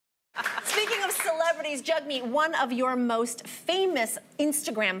celebrities, Jagmeet, one of your most famous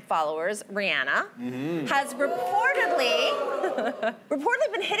Instagram followers, Rihanna, has reportedly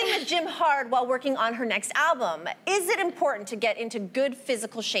been hitting the gym hard while working on her next album. Is it important to get into good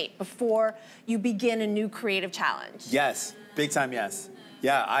physical shape before you begin a new creative challenge? Yes, big time yes.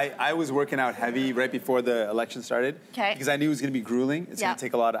 Yeah, I was working out heavy right before the election started because I knew it was going to be grueling. It's going to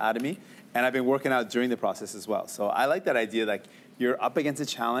take a lot out of me. And I've been working out during the process as well. So I like that idea, like you're up against a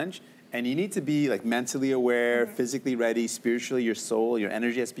challenge and you need to be like mentally aware, physically ready, spiritually, your soul, your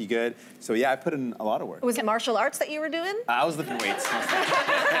energy has to be good. So yeah, I put in a lot of work. Was it martial arts that you were doing? I was lifting weights. Can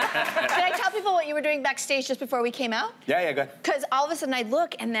I tell people what you were doing backstage just before we came out? Yeah, go ahead. Because all of a sudden I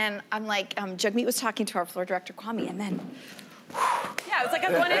look and then I'm like, Jagmeet was talking to our floor director, Kwame, and then... Yeah, it was like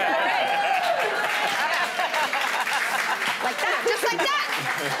a one in like that, just like that.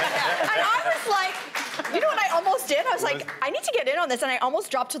 And I was like, you know what I almost did? I was like, I need to get in on this, and I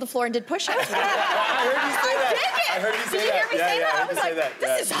almost dropped to the floor and did push-ups. I heard you say that. I heard you say that. Did you hear me say that? I was like,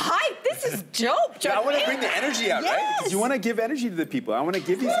 this is hype. This is dope, Jagmeet. I want to bring the energy out, right? Because you want to give energy to the people. I want to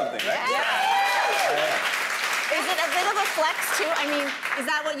give you something, right? Is it a bit of a flex, too? I mean, is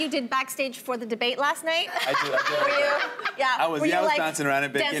that what you did backstage for the debate last night? I did. Were you? Yeah. I was like, bouncing around a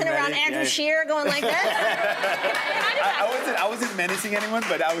bit. Dancing around Andrew Scheer, going like this? I wasn't menacing anyone,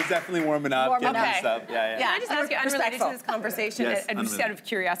 but I was definitely warming up, getting on stuff. Yeah. Can I just ask you, unrelated to this conversation, and just out of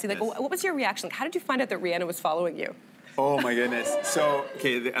curiosity, like, what was your reaction? Like, how did you find out that Rihanna was following you? Oh my goodness. So,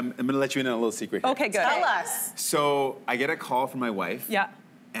 okay, I'm gonna let you in on a little secret here. Okay, good. Tell us. So, I get a call from my wife. Yeah.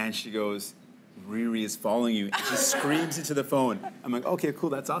 And she goes, Riri is following you. And she screams into the phone. I'm like, okay,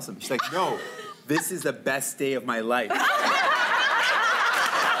 cool, that's awesome. She's like, no, this is the best day of my life. And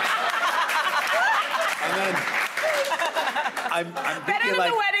then I'm thinking, better than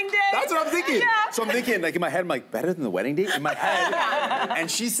like, the wedding day. That's what I'm thinking. Yeah. So I'm thinking, like in my head, I'm like, better than the wedding date? In my head. And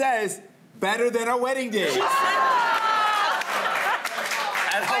she says, better than our wedding day.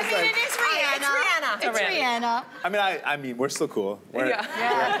 And I was like, it is Rihanna. It's Rihanna. I mean, we're still cool.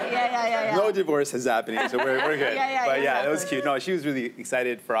 Yeah. No divorce is happening, so we're good. But yeah, it was cute. No, she was really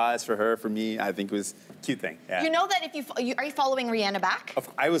excited for us, for her, for me. I think it was a cute thing. Yeah. You know that if are you following Rihanna back?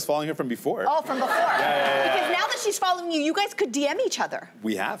 I was following her from before. Oh, from before. Yeah. Because now that she's following you, you guys could DM each other.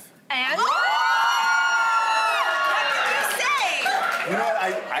 We have. And? What did you say? You know what? I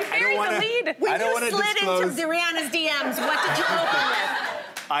don't want to. When I don't want you to slid disclose. into Rihanna's DMs, what did you open with?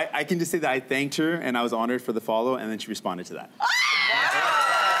 I can just say that I thanked her and I was honored for the follow, and then she responded to that. Wow.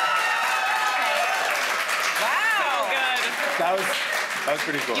 That was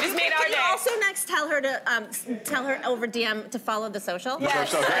pretty cool. You just made our Can day. you also next tell her over DM to follow the social?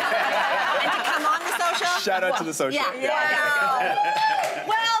 Yes. And to come on the social? Shout out to the social. Yeah.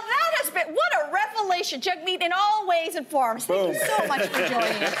 Well, that has been, what a revelation. Jagmeet, in all ways and forms. Thank you so much for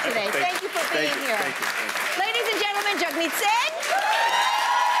joining us today. Thank you for being here. Thank you. Ladies and gentlemen, Jagmeet Singh.